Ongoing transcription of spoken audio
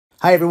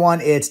Hi, everyone.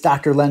 It's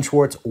Dr. Len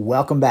Schwartz.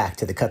 Welcome back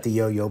to the Cut the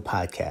Yo-Yo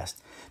podcast.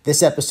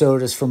 This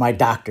episode is for my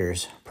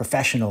doctors,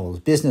 professionals,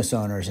 business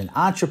owners, and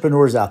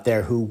entrepreneurs out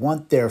there who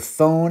want their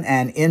phone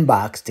and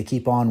inbox to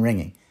keep on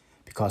ringing.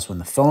 Because when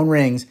the phone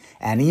rings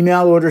and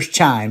email orders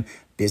chime,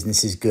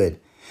 business is good.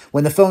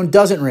 When the phone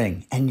doesn't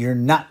ring and you're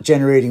not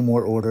generating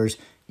more orders,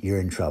 you're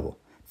in trouble.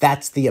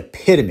 That's the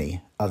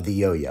epitome of the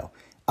yo-yo.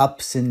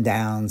 Ups and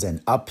downs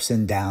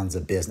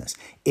of business.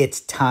 It's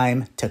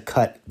time to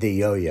cut the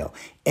yo-yo,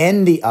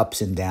 end the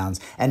ups and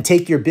downs, and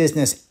take your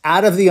business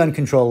out of the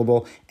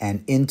uncontrollable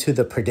and into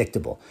the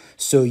predictable,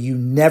 so you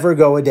never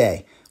go a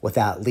day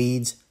without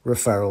leads,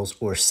 referrals,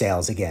 or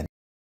sales again.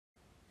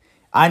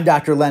 I'm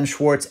Dr. Len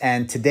Schwartz,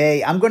 and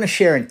today I'm going to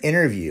share an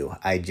interview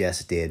I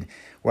just did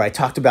where I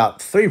talked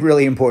about 3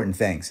 really important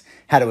things: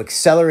 how to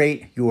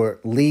accelerate your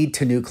lead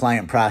to new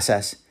client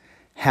process,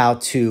 how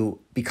to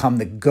become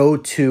the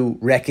go-to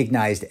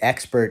recognized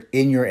expert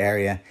in your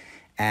area,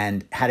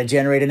 and how to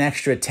generate an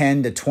extra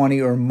 10 to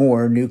 20 or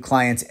more new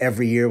clients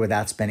every year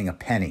without spending a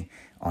penny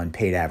on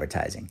paid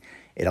advertising.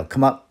 It'll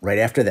come up right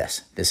after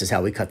this. This is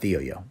how we cut the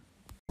yo-yo.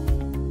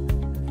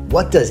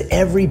 What does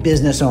every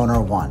business owner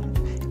want?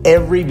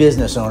 Every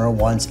business owner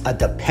wants a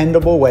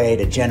dependable way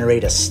to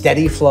generate a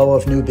steady flow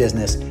of new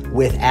business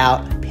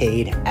without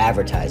paid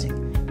advertising.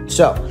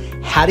 So,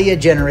 how do you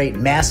generate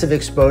massive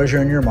exposure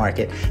in your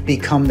market,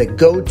 become the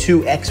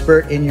go-to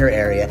expert in your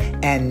area,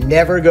 and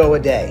never go a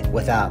day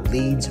without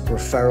leads,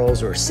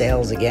 referrals, or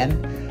sales again?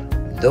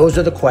 Those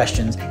are the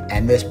questions,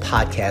 and this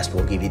podcast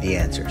will give you the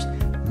answers.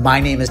 My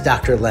name is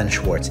Dr. Len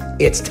Schwartz.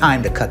 It's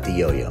time to cut the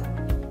yo-yo.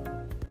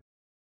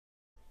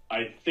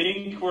 I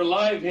think we're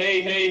live.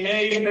 Hey,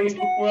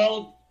 Facebook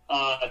world.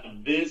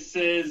 This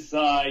is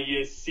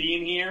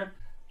Yassine here.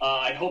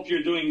 I hope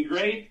you're doing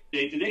great.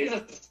 Today is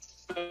a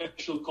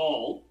special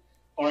call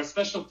or a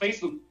special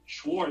Facebook.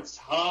 Schwartz,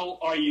 how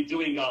are you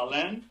doing,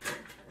 Len?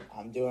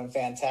 I'm doing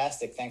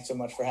fantastic. Thanks so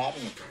much for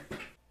having me.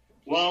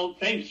 Well,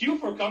 thank you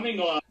for coming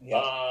on.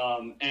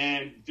 Yep.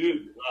 And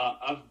dude,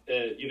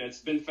 it's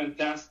been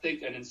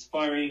fantastic and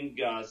inspiring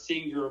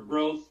seeing your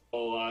growth.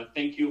 So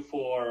thank you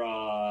for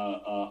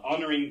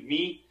honoring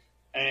me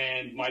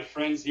and my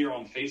friends here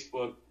on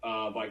Facebook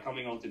by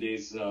coming on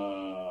today's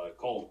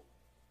call.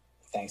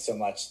 Thanks so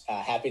much.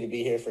 Happy to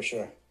be here for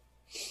sure.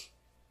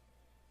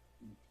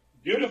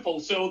 Beautiful.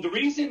 So the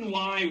reason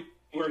why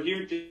we're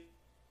here today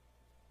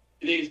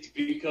is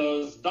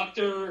because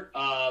Dr.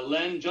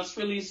 Len just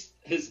released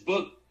his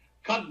book,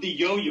 Cut the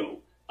Yo-Yo.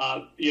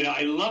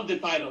 I love the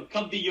title,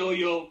 Cut the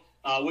Yo-Yo,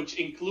 which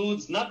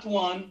includes not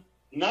 1,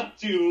 not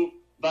 2,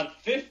 but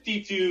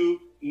 52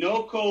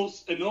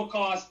 no-cost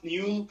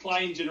new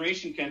client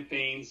generation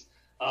campaigns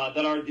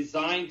that are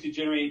designed to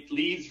generate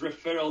leads,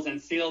 referrals,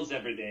 and sales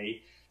every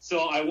day.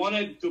 So I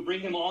wanted to bring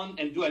him on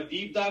and do a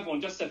deep dive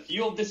on just a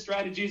few of the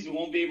strategies. We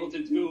won't be able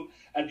to do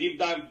a deep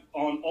dive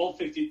on all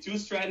 52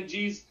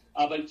 strategies,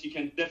 but you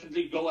can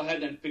definitely go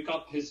ahead and pick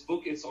up his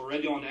book. It's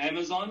already on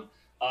Amazon,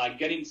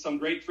 getting some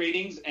great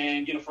ratings.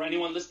 And, for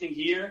anyone listening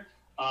here,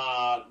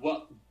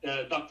 what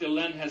Dr.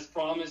 Len has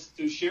promised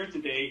to share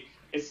today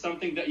is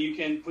something that you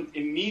can put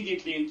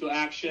immediately into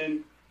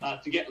action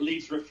to get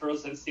leads,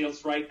 referrals, and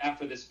sales right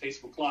after this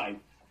Facebook Live.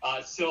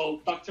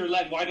 So, Dr.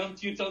 Len, why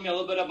don't you tell me a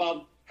little bit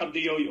about Cut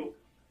the Yo-Yo?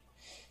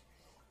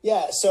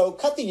 Yeah, so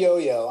Cut the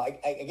Yo-Yo,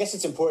 I guess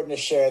it's important to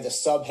share the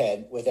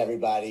subhead with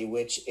everybody,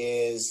 which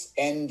is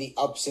end the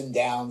ups and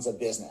downs of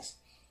business.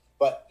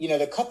 But,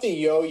 the Cut the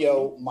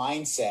Yo-Yo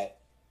mindset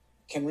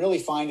can really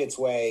find its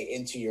way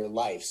into your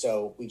life.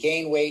 So we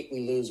gain weight,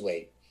 we lose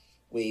weight.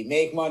 We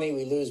make money,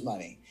 we lose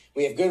money.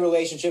 We have good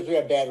relationships, we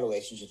have bad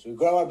relationships. We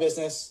grow our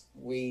business,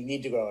 we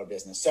need to grow our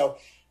business. So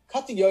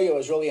Cut the Yo-Yo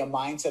is really a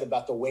mindset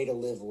about the way to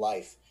live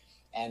life.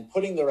 And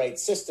putting the right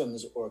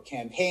systems or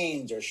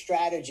campaigns or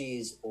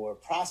strategies or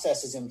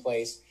processes in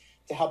place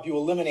to help you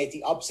eliminate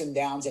the ups and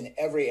downs in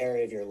every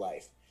area of your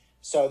life.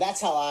 So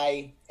that's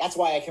why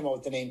I came up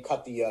with the name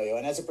Cut the Yo-Yo.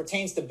 And as it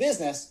pertains to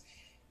business,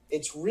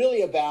 it's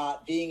really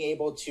about being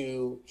able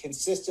to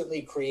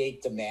consistently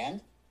create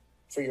demand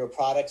for your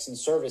products and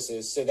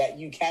services so that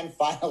you can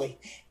finally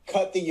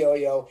cut the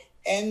yo-yo,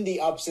 end the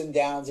ups and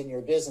downs in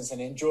your business, and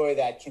enjoy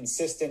that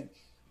consistent,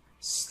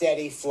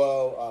 steady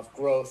flow of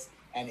growth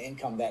and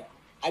income that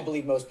I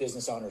believe most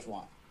business owners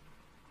want.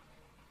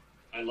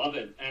 I love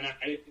it. And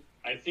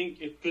I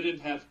think it couldn't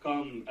have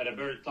come at a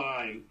better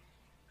time,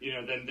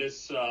 than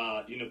this,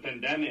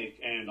 pandemic,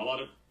 and a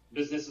lot of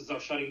businesses are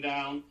shutting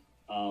down.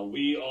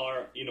 We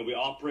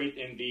operate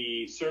in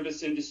the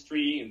service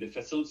industry, in the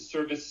facility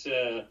service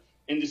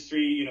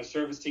industry,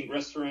 servicing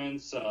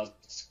restaurants,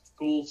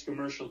 schools,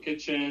 commercial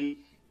kitchen,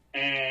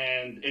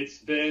 and it's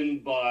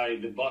been by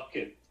the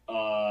bucket.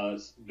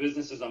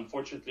 Businesses,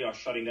 unfortunately, are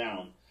shutting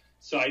down.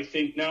 So I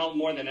think now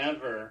more than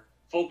ever,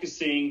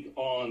 focusing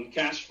on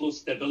cash flow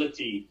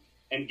stability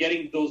and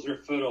getting those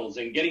referrals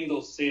and getting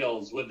those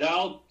sales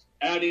without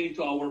adding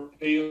to our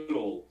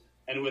payroll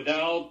and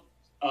without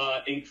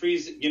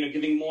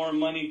giving more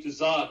money to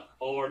Zuck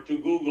or to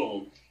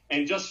Google,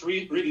 and just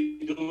really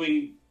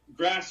doing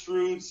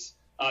grassroots,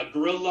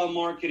 guerrilla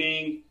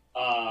marketing,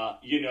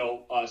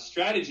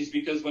 strategies,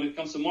 because when it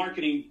comes to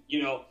marketing,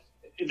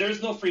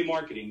 there's no free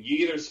marketing.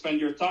 You either spend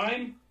your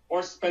time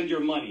or spend your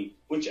money,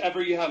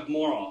 whichever you have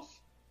more of,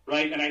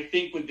 right? And I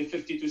think with the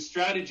 52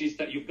 strategies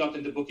that you've got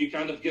in the book, you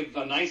kind of give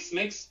a nice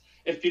mix.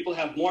 If people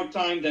have more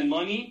time than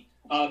money,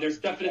 there's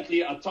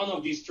definitely a ton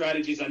of these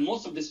strategies, and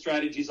most of the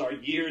strategies are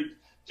geared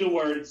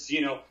towards,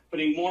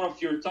 putting more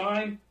of your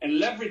time and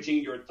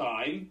leveraging your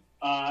time,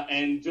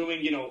 and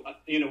doing,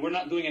 we're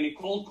not doing any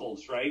cold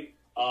calls, right?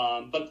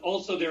 But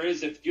also there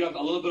is, if you have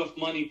a little bit of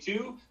money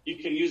too, you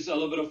can use a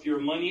little bit of your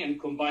money and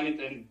combine it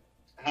and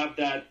have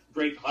that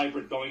great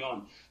hybrid going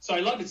on. So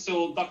I love it.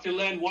 So Dr.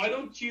 Len, why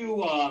don't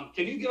you,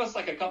 can you give us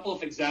like a couple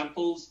of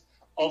examples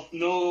of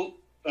no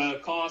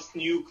cost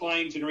new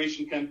client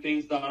generation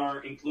campaigns that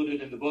are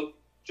included in the book,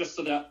 just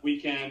so that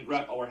we can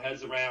wrap our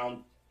heads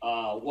around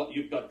what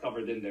you've got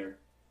covered in there?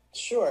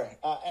 Sure.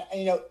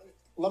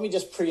 Let me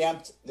just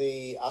preempt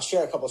I'll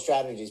share a couple of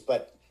strategies,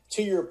 but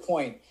to your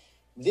point,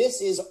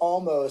 this is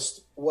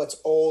almost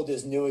what's old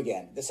is new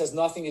again. This has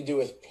nothing to do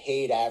with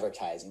paid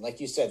advertising. Like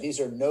you said, these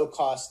are no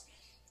cost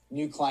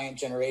new client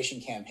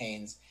generation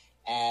campaigns.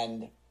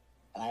 And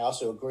I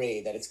also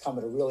agree that it's come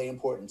at a really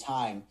important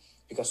time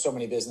because so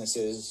many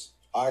businesses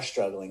are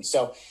struggling.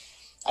 So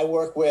I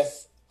work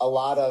with a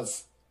lot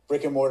of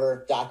brick and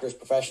mortar doctors,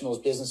 professionals,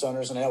 business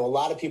owners, and I know a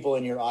lot of people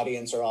in your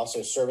audience are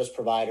also service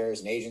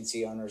providers and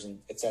agency owners and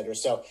et cetera.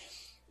 So,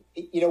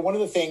 one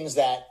of the things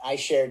that I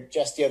shared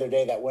just the other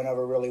day that went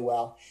over really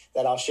well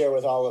that I'll share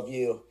with all of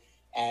you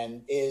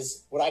and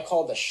is what I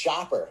call the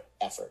shopper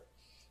effort.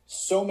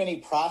 So many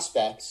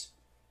prospects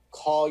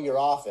call your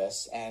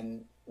office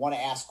and want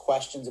to ask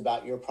questions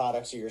about your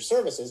products or your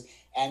services,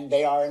 and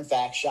they are in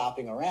fact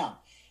shopping around.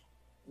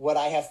 What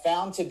I have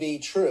found to be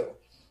true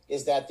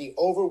is that the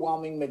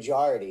overwhelming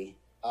majority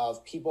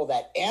of people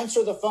that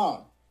answer the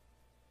phone,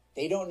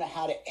 they don't know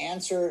how to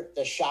answer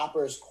the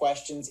shopper's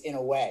questions in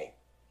a way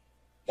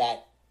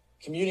that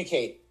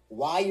communicate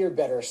why you're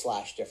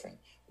better/different,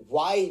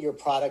 why your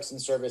products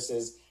and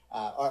services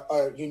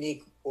are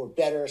unique or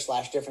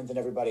better/different than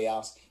everybody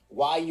else,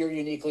 why you're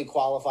uniquely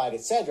qualified,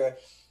 etc.,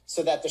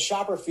 so that the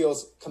shopper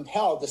feels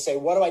compelled to say,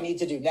 what do I need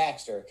to do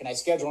next? Or can I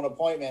schedule an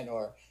appointment?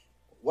 Or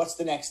what's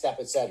the next step,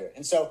 etc.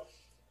 And so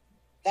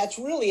that's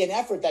really an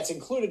effort that's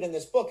included in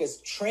this book, is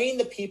train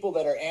the people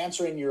that are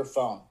answering your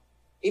phone,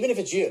 even if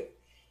it's you,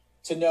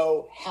 to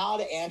know how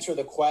to answer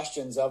the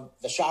questions of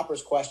the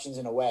shopper's questions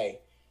in a way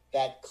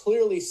that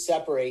clearly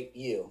separate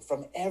you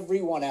from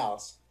everyone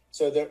else.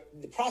 So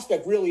the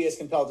prospect really is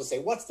compelled to say,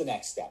 what's the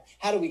next step?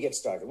 How do we get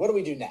started? What do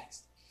we do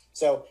next?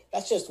 So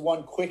that's just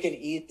one quick and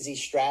easy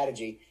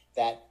strategy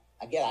that,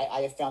 again,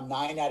 I have found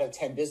 9 out of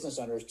 10 business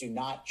owners do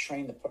not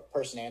train the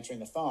person answering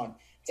the phone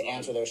to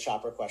answer those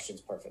shopper questions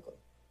perfectly.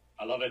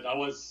 I love it. I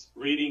was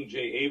reading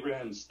Jay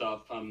Abraham's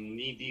stuff. I'm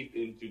knee deep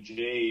into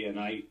Jay, and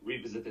I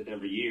revisit it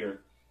every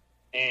year.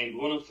 And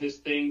one of his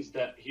things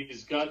that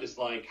he's got is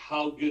like,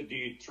 how good do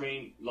you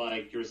train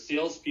like your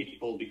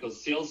salespeople?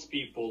 Because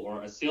salespeople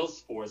or a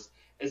sales force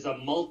is a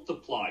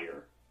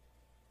multiplier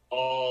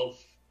of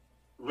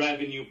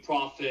revenue,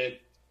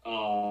 profit,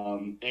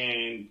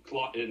 and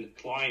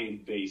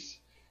client base.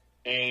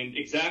 And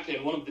exactly,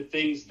 and one of the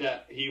things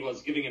that he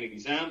was giving an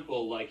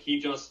example, like he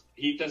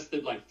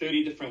tested like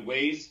 30 different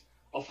ways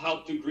of how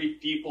to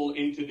greet people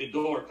into the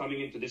door,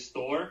 coming into the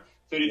store,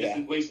 30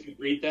 different ways to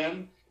greet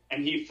them.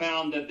 And he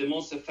found that the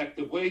most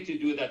effective way to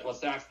do that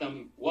was to ask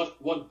them, what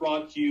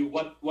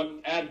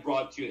ad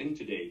brought you in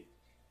today,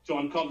 to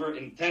uncover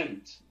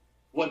intent,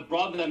 what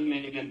brought them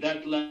in, and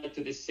that led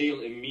to the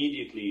sale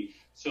immediately.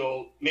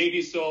 So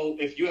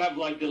if you have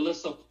like the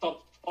list of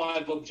top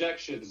 5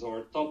 objections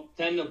or top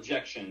 10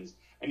 objections,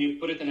 and you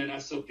put it in an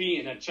SOP,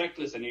 in a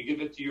checklist, and you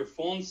give it to your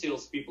phone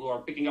salespeople who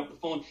are picking up the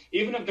phone,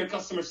 even if they're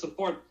customer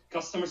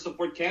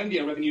support can be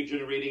a revenue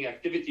generating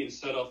activity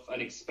instead of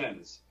an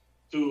expense.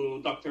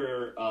 To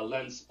Dr.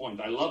 Len's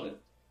point, I love it.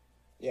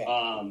 Yeah,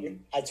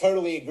 I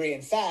totally agree.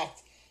 In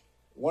fact,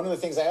 one of the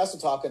things I also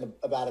talk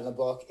about in the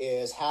book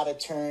is how to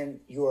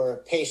turn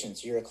your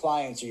patients, your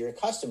clients, or your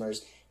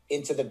customers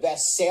into the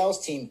best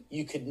sales team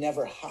you could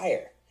never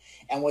hire.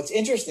 And what's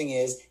interesting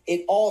is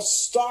it all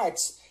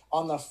starts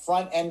on the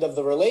front end of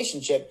the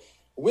relationship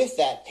with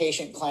that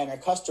patient, client, or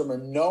customer,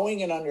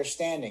 knowing and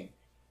understanding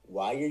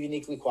why you're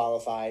uniquely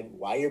qualified,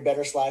 why you're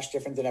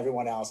better/different than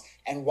everyone else,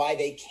 and why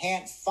they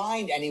can't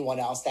find anyone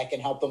else that can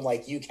help them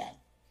like you can.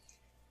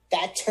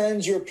 That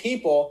turns your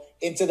people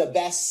into the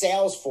best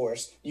sales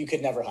force you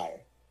could never hire.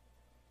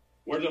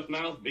 Word of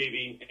mouth,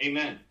 baby.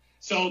 Amen.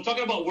 So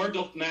talking about word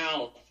of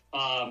mouth,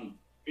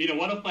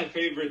 one of my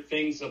favorite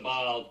things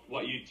about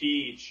what you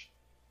teach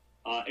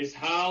is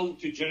how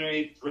to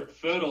generate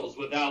referrals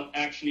without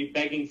actually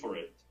begging for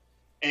it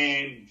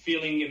and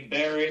feeling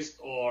embarrassed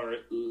or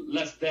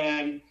less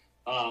than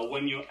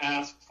when you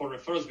ask for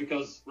referrals,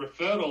 because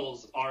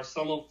referrals are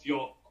some of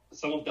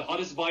the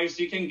hottest buyers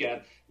you can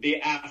get. They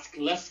ask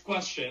less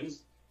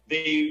questions,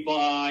 they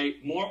buy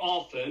more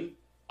often,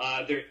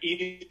 they're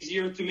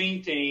easier to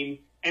maintain,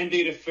 and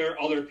they refer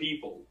other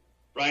people,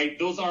 right?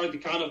 Those are the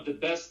kind of the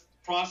best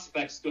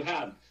prospects to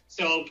have.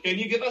 So can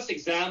you give us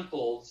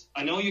examples?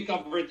 I know you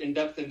cover it in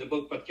depth in the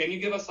book, but can you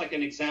give us like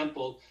an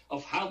example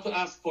of how to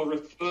ask for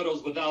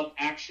referrals without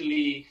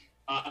actually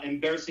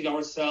embarrassing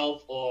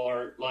ourselves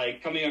or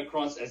like coming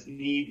across as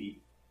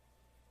needy?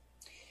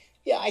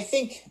 Yeah, I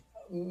think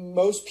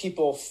most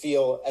people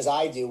feel as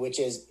I do, which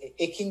is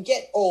it can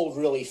get old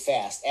really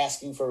fast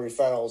asking for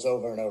referrals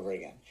over and over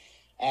again.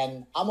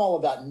 And I'm all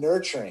about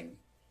nurturing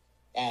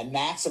and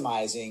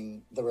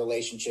maximizing the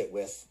relationship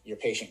with your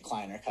patient,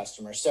 client, or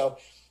customer. So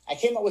I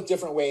came up with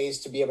different ways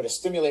to be able to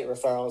stimulate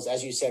referrals,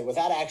 as you said,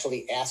 without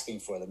actually asking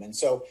for them. And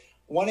so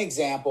one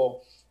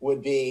example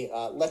would be,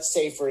 let's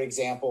say, for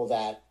example,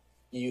 that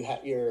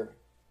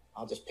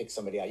I'll just pick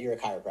somebody out. You're a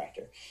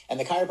chiropractor, and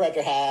the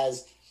chiropractor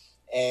has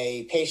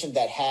a patient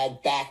that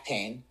had back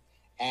pain,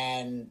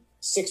 and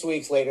 6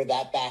 weeks later,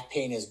 that back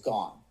pain is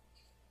gone.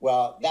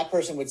 Well, that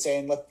person would say,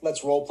 and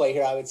let's role play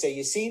here. I would say,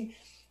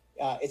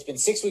 it's been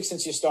 6 weeks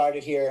since you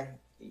started here.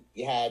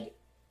 You had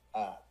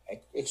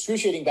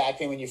excruciating back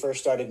pain when you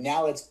first started.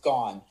 Now it's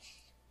gone.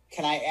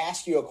 Can I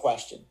ask you a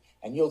question?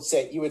 And you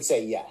would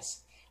say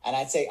yes. And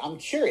I'd say, I'm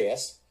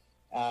curious.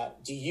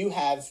 Do you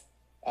have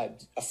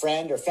a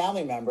friend or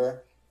family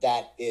member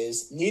that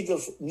is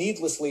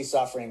needlessly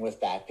suffering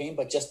with back pain,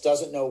 but just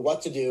doesn't know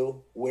what to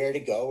do, where to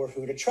go, or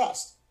who to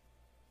trust?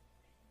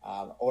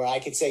 Or I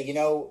could say,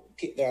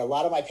 there are a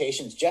lot of my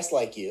patients just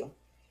like you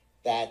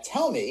that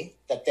tell me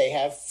that they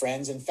have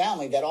friends and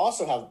family that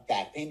also have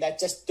back pain that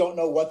just don't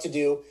know what to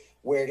do,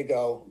 where to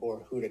go,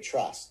 or who to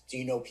trust. Do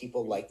you know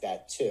people like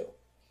that too?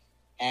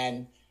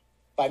 And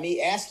by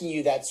me asking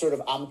you that sort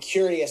of I'm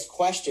curious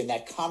question,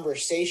 that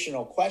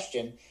conversational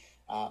question,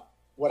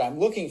 what I'm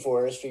looking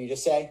for is for you to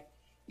say,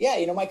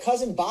 yeah, my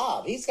cousin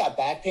Bob, he's got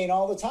back pain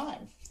all the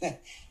time.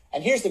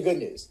 And here's the good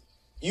news.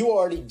 You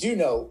already do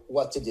know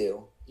what to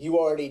do. You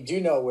already do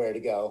know where to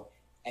go.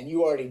 And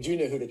you already do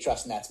know who to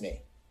trust, and that's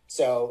me.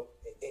 So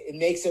it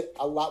makes it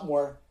a lot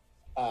more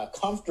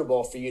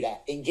comfortable for you to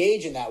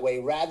engage in that way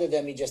rather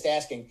than me just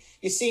asking,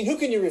 who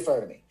can you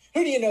refer to me?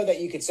 Who do you know that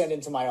you could send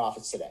into my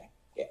office today?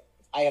 Yeah,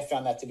 I have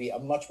found that to be a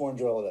much more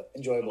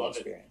enjoyable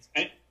experience.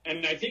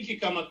 And I think you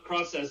come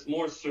across as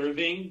more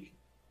serving,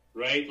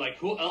 right? Like,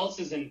 who else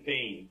is in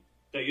pain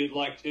that you'd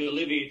like to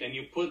alleviate? And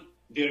you put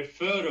the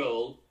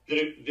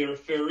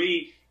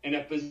referee in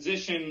a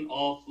position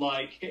of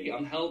like, hey,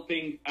 I'm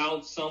helping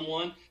out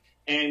someone,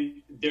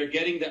 and they're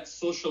getting that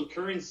social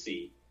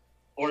currency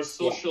or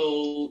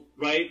social,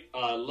 right?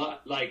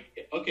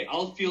 Like, okay,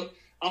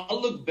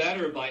 I'll look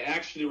better by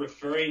actually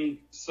referring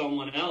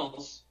someone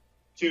else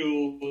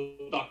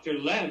to Dr.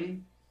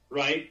 Len,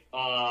 right?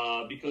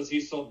 Because he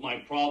solved my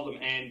problem,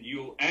 and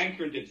you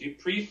anchored it, you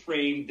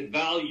pre-framed the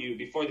value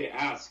before they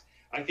ask.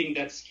 I think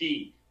that's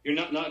key. You're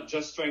not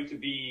just trying to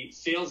be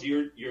sales.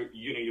 You're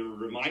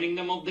reminding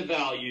them of the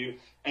value,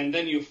 and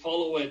then you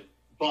follow it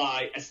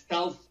by a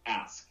stealth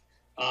ask.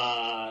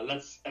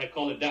 Let's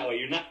call it that way.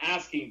 You're not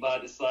asking,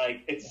 but it's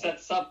like it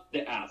sets up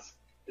the ask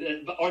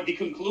or the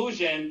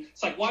conclusion.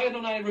 It's like, why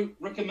don't I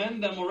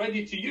recommend them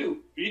already to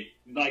you?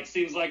 Like,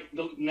 seems like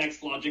the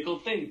next logical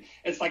thing.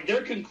 It's like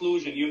their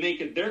conclusion. You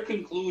make it their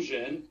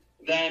conclusion,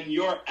 then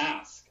your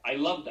ask. I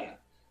love that.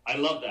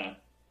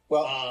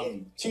 Well,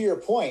 to your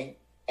point,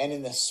 and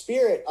in the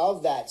spirit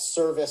of that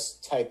service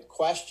type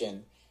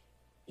question,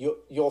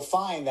 you'll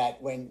find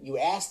that when you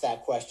ask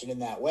that question in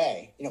that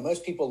way,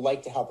 most people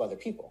like to help other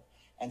people.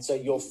 And so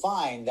you'll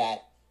find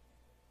that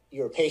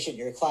your patient,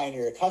 your client, or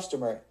your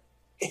customer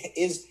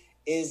is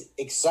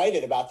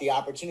excited about the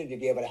opportunity to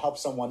be able to help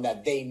someone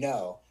that they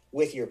know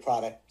with your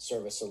product,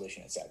 service,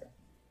 solution, et cetera.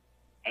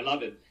 I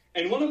love it.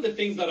 And one of the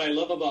things that I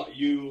love about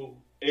you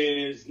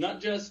is not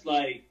just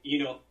like,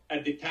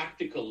 at the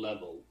tactical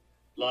level,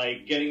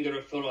 like getting the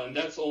referral, and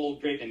that's all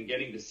great, and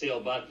getting the sale.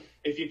 But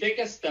if you take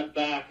a step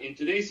back, in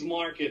today's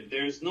market,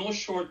 there's no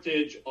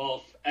shortage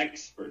of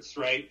experts,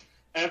 right?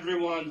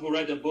 Everyone who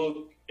read a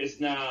book is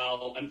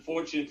now,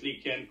 unfortunately,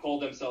 can call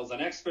themselves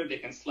an expert. They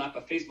can slap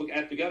a Facebook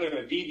ad together,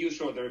 a video,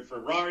 show their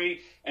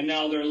Ferrari, and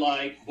now they're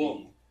like,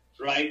 boom,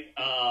 right?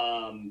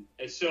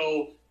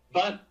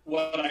 But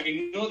what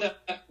I know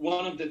that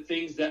one of the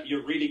things that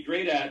you're really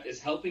great at is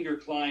helping your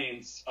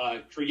clients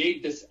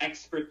create this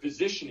expert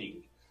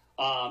positioning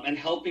and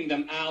helping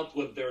them out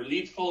with their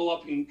lead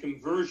follow-up and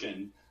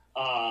conversion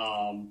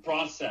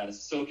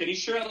process. So can you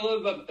share a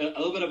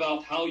little bit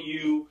about how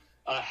you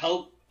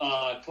help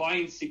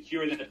clients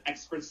secure that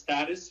expert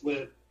status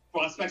with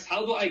prospects?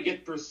 How do I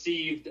get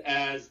perceived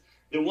as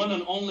the one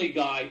and only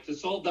guy to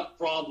solve that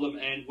problem,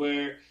 and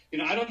where,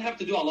 I don't have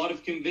to do a lot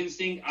of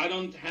convincing. I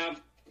don't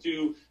have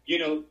to,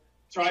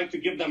 try to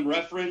give them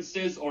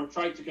references or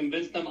try to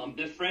convince them I'm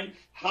different.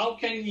 How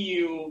can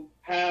you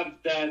have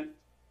that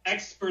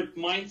expert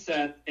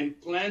mindset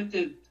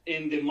implanted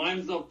in the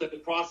minds of the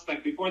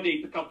prospect before they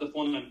pick up the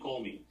phone and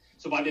call me?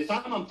 So by the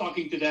time I'm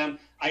talking to them,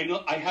 I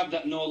know I have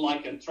that know,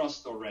 like, and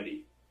trust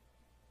already.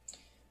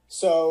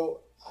 So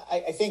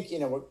I think,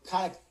 we're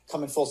kind of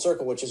coming full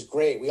circle, which is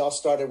great. We all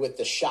started with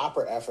the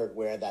shopper effort,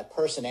 where that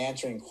person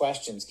answering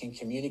questions can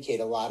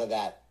communicate a lot of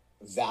that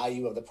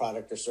value of the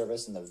product or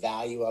service and the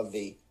value of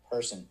the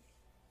person.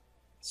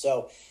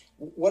 So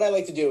what I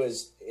like to do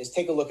is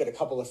take a look at a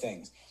couple of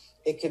things.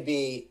 It could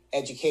be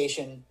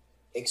education,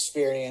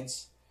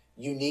 experience,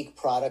 unique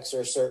products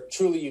or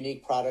truly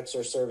unique products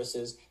or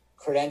services,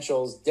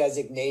 credentials,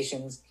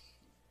 designations,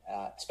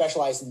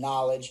 specialized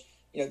knowledge.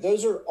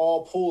 Those are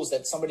all pools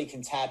that somebody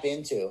can tap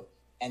into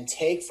and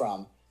take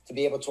from to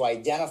be able to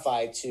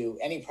identify to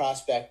any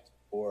prospect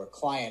or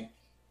client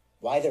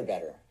why they're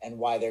better and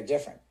why they're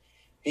different.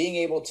 Being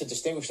able to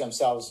distinguish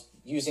themselves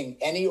using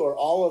any or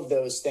all of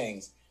those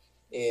things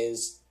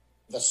is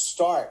the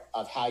start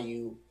of how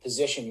you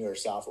position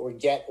yourself or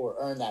get or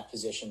earn that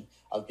position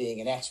of being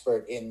an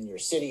expert in your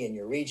city, in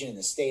your region, in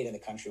the state, in the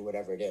country,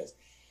 whatever it is.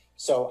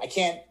 So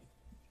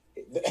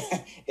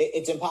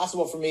it's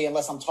impossible for me,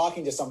 unless I'm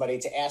talking to somebody,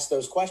 to ask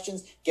those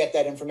questions, get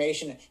that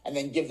information, and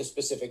then give the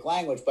specific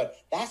language. But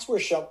that's where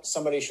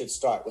somebody should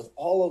start, with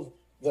all of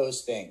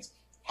those things.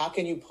 How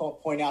can you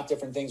point out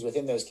different things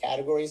within those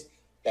categories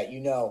that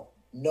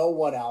no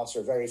one else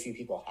or very few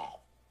people have?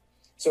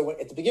 So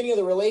at the beginning of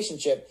the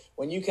relationship,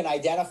 when you can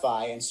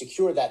identify and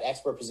secure that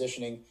expert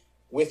positioning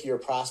with your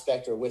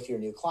prospect or with your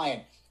new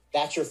client,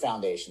 that's your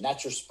foundation.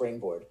 That's your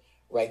springboard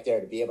right there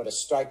to be able to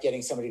start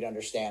getting somebody to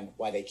understand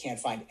why they can't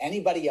find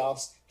anybody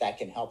else that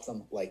can help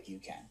them like you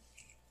can.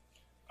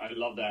 I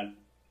love that.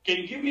 Can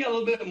you give me a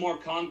little bit more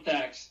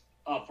context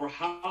for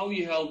how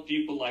you help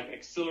people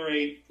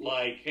accelerate,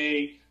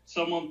 hey,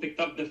 someone picked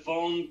up the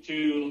phone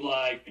to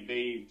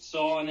they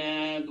saw an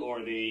ad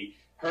or they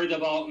heard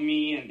about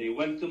me and they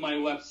went to my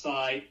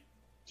website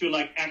to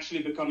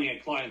actually becoming a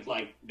client,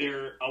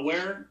 they're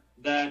aware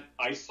that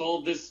I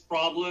solved this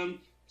problem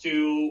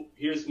to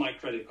here's my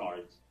credit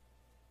card?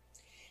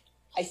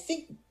 I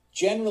think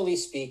generally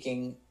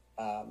speaking,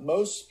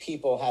 most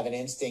people have an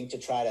instinct to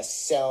try to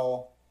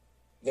sell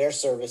their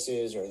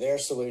services or their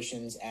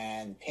solutions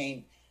and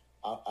paint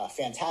a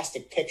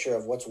fantastic picture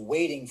of what's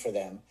waiting for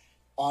them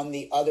on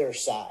the other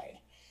side.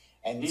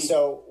 And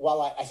so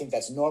while I think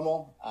that's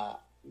normal,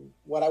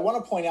 what I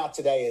want to point out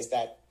today is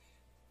that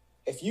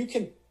if you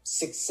can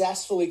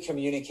successfully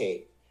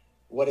communicate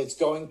what it's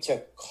going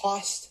to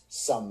cost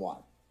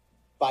someone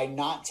by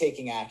not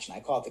taking action, I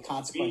call it the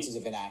consequences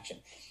of inaction.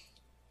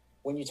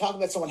 When you talk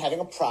about someone having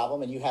a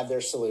problem and you have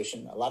their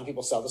solution, a lot of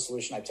people sell the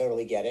solution, I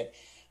totally get it.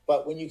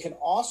 But when you can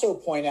also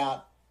point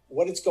out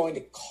what it's going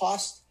to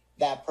cost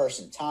that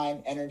person,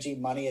 time, energy,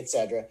 money,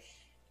 etc.,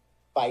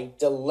 by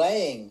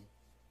delaying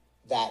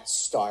that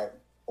start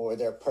or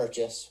their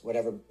purchase,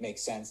 whatever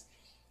makes sense,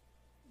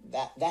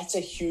 that's a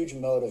huge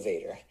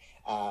motivator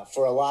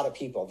for a lot of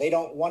people. They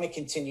don't want to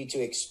continue to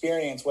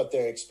experience what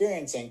they're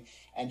experiencing,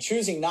 and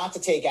choosing not to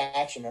take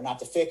action or not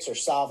to fix or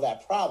solve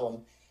that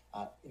problem.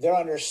 Their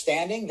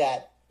understanding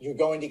that you're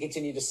going to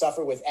continue to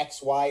suffer with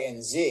X, Y,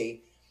 and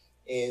Z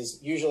is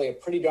usually a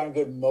pretty darn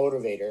good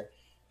motivator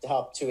to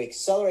help to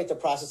accelerate the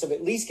process of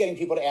at least getting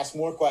people to ask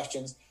more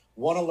questions,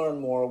 want to learn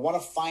more, want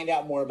to find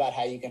out more about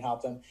how you can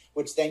help them,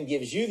 which then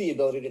gives you the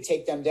ability to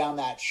take them down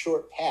that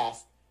short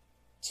path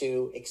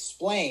to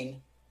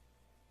explain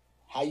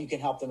how you can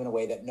help them in a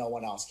way that no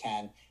one else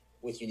can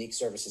with unique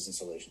services and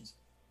solutions.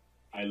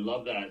 I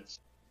love that.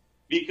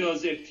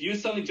 Because if you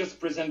suddenly just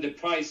present the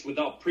price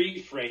without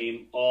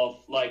pre-frame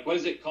of what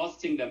is it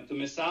costing them to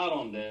miss out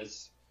on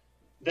this,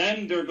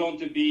 then they're going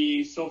to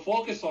be so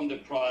focused on the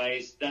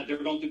price that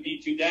they're going to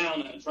beat you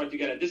down and try to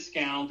get a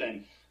discount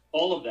and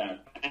all of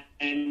that.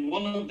 And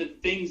one of the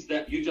things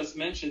that you just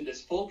mentioned is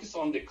focus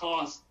on the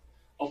cost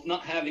of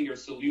not having your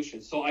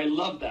solution. So I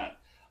love that.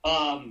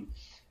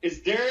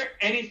 Is there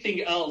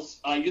anything else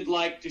you'd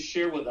like to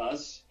share with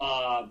us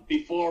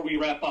before we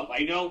wrap up?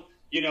 I know,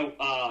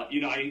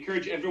 I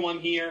encourage everyone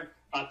here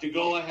to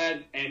go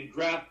ahead and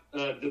grab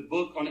the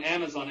book on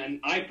Amazon. And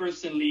I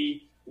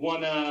personally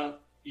want to,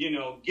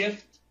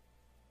 gift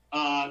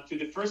to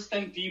the first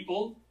 10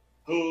 people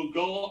who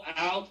go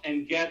out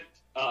and get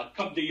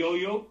Cut the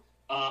Yo-Yo.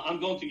 I'm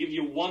going to give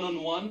you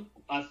one-on-one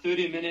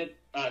 30-minute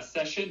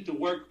session to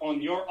work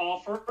on your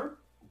offer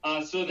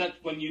so that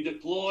when you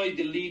deploy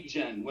the lead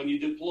gen, when you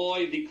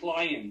deploy the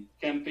client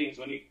campaigns,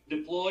 when you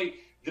deploy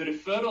the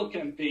referral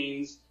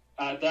campaigns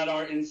that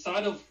are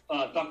inside of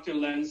Dr.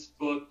 Len's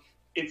book,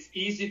 it's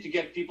easy to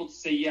get people to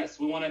say yes.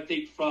 We want to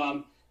take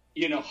from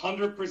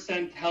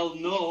 100% hell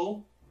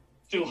no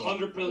to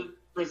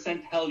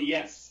 100% hell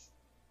yes.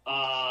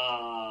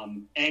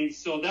 And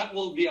so that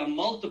will be a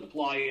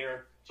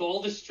multiplier to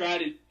all the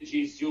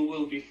strategies you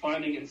will be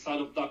finding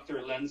inside of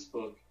Dr. Len's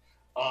book.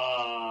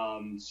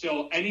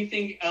 So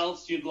anything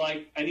else you'd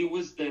like, any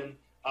wisdom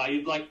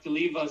you'd like to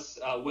leave us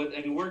with,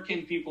 and where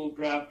can people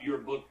grab your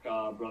book,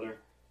 brother?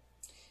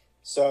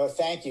 So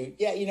thank you.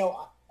 Yeah,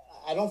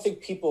 I don't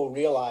think people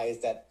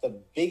realize that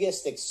the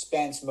biggest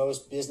expense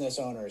most business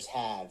owners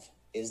have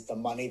is the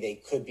money they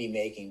could be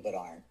making but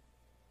aren't.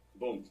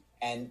 Boom.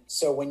 And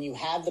so when you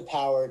have the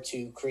power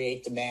to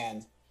create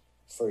demand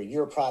for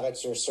your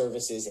products or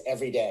services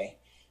every day,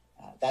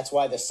 That's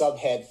why the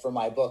subhead for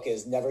my book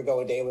is Never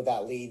Go a Day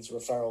Without Leads,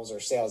 Referrals, or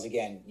Sales.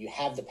 Again, you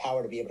have the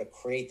power to be able to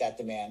create that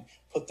demand,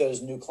 put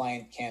those new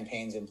client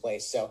campaigns in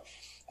place. So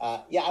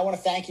yeah, I want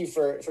to thank you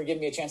for giving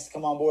me a chance to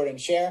come on board and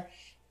share.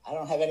 I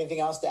don't have anything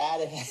else to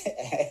add.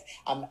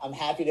 I'm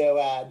happy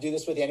to do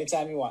this with you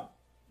anytime you want.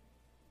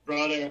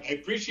 Brother, I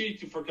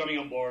appreciate you for coming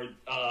on board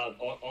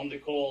on the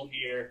call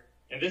here.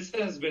 And this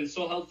has been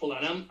so helpful.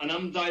 And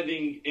I'm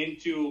diving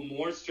into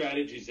more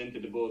strategies into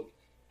the book,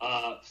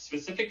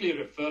 specifically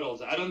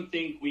referrals. I don't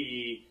think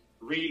we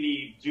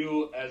really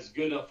do as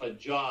good of a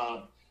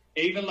job,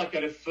 even like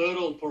a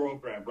referral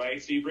program,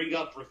 right? So you bring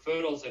up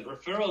referrals, and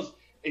referrals,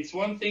 it's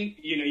one thing,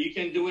 you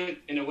can do it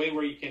in a way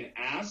where you can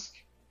ask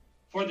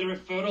for the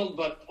referral,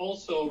 but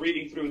also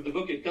reading through the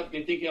book, it got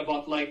me thinking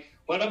about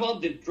what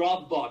about the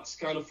Dropbox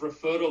kind of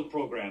referral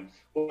program?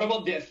 What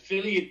about the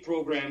affiliate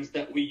programs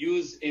that we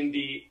use in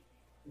the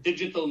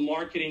digital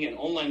marketing and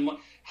online?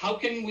 How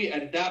can we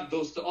adapt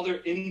those to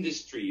other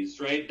industries,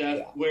 right?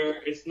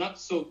 Where it's not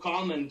so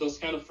common, those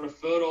kind of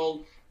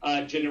referral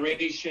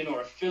generation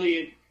or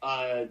affiliate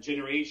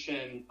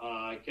generation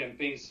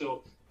campaigns.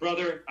 So,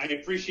 brother, I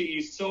appreciate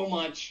you so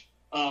much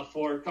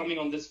for coming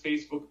on this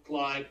Facebook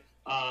Live.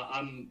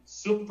 I'm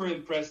super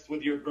impressed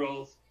with your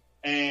growth,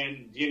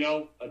 and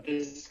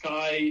the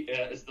sky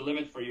is the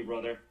limit for you,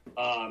 brother.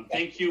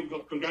 Thank you.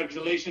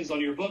 Congratulations on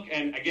your book.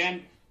 And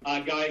again,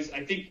 guys,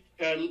 I think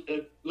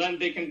Len,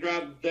 they can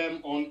grab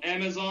them on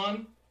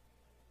Amazon.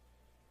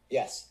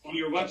 Yes. On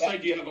your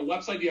website, do you have a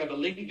website? Do you have a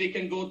link they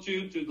can go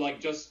to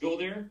just go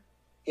there?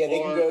 Yeah,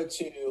 they can go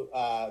to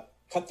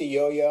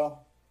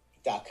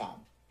cuttheyoyo.com.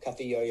 Cut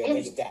the yo-yo,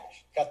 there's a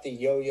dash.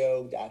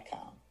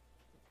 Cuttheyoyo.com.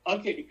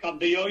 Okay,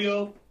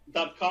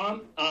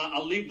 cuttheyoyo.com.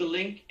 I'll leave the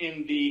link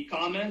in the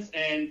comments.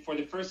 And for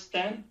the first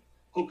 10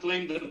 who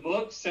claim the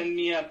book, send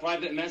me a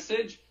private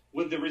message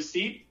with the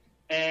receipt,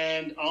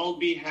 and I'll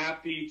be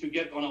happy to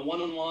get on a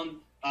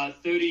one-on-one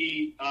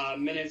 30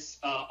 minutes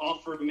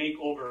offer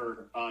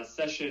makeover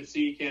session, so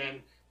you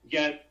can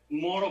get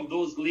more of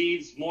those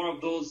leads, more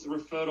of those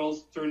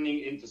referrals turning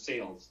into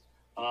sales.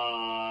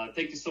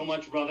 Thank you so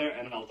much, brother,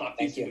 and I'll talk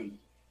to you soon.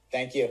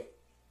 Thank you.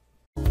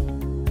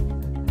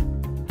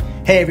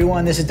 Hey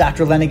everyone, this is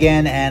Dr. Len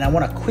again, and I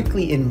want to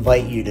quickly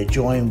invite you to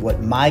join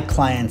what my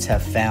clients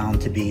have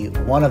found to be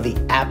one of the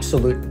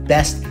absolute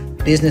best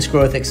business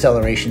growth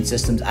acceleration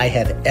systems I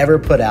have ever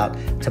put out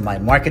to my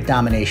market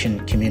domination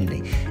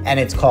community. And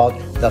it's called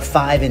the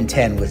 5 in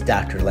 10 with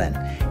Dr. Len.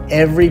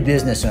 Every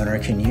business owner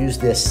can use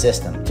this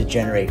system to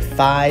generate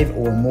 5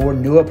 or more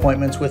new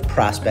appointments with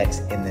prospects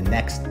in the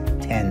next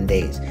 10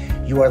 days.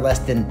 You are less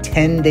than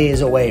 10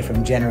 days away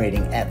from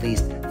generating at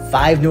least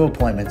 5 new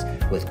appointments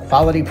with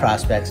quality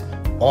prospects,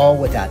 all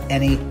without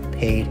any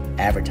paid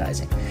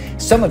advertising.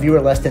 Some of you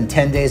are less than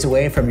 10 days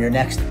away from your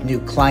next new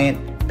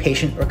client,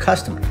 patient, or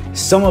customer.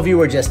 Some of you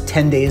are just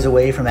 10 days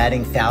away from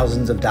adding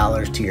thousands of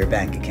dollars to your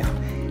bank account.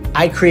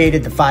 I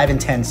created the 5 in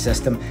 10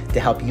 system to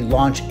help you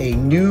launch a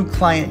new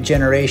client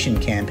generation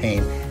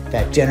campaign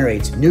that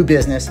generates new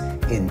business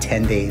in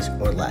 10 days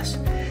or less.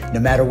 No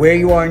matter where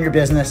you are in your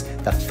business,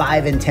 the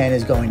 5 in 10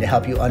 is going to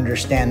help you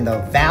understand the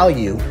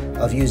value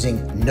of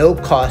using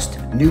no-cost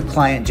new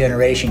client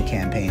generation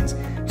campaigns,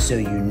 so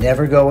you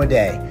never go a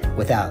day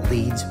without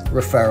leads,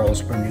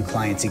 referrals, or new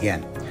clients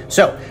again.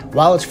 So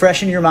while it's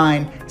fresh in your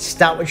mind,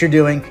 stop what you're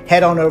doing,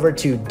 head on over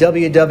to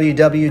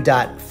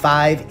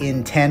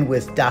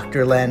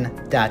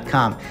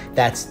www.5in10withdrlen.com.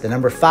 That's the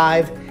number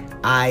 5,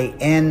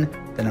 I-N,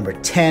 the number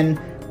 10,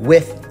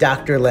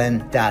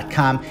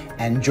 withdrlen.com,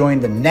 and join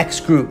the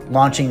next group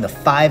launching the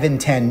 5 in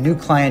 10 new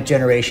client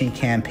generation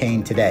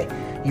campaign today.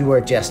 You are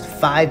just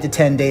 5 to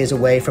 10 days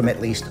away from at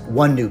least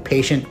one new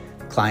patient,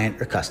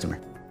 client, or customer.